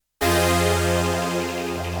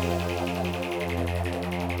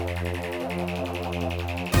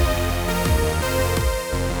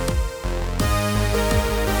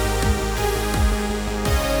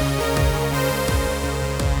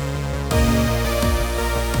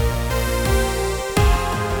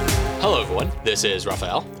everyone. This is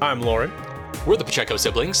Raphael. I'm Lauren. We're the Pacheco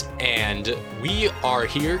siblings, and we are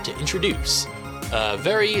here to introduce a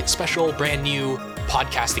very special, brand new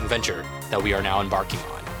podcasting venture that we are now embarking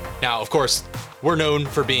on. Now, of course, we're known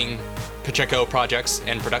for being Pacheco Projects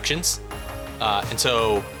and Productions, and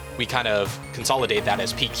so we kind of consolidate that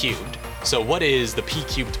as P Cubed. So what is the P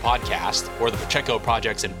Cubed podcast, or the Pacheco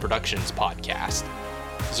Projects and Productions podcast?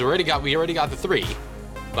 So we already got the three,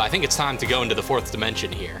 but I think it's time to go into the fourth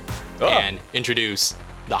dimension here and introduce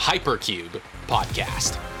the Hypercube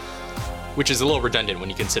podcast, which is a little redundant when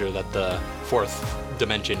you consider that the fourth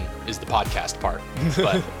dimension is the podcast part.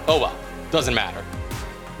 But oh well, doesn't matter.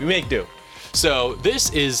 We make do. So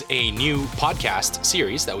this is a new podcast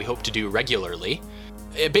series that we hope to do regularly.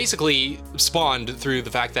 It basically spawned through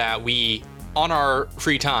the fact that we, on our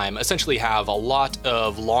free time, essentially have a lot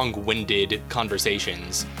of long-winded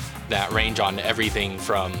conversations that range on everything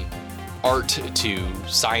from art to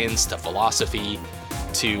science to philosophy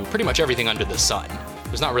to pretty much everything under the sun.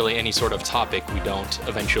 There's not really any sort of topic we don't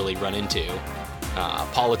eventually run into.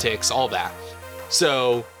 Politics, all that.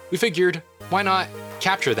 So we figured, why not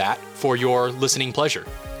capture that for your listening pleasure?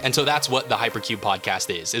 And so that's what the Hypercube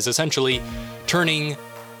podcast is essentially turning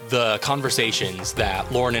the conversations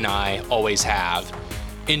that Lauren and I always have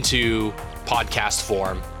into podcast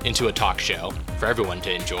form, into a talk show for everyone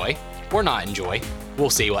to enjoy or not enjoy. We'll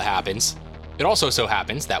see what happens. It also so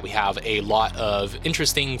happens that we have a lot of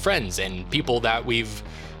interesting friends and people that we've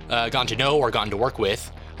gotten to know or gotten to work with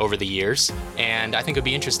over the years, and I think it'd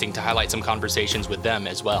be interesting to highlight some conversations with them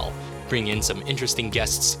as well. Bring in some interesting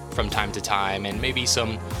guests from time to time, and maybe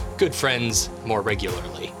some good friends more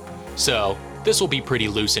regularly. So this will be pretty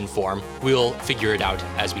loose in form. We'll figure it out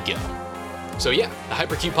as we go. So yeah, the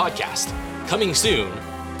Hypercube podcast, coming soon,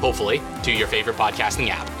 hopefully, to your favorite podcasting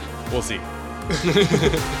app. We'll see.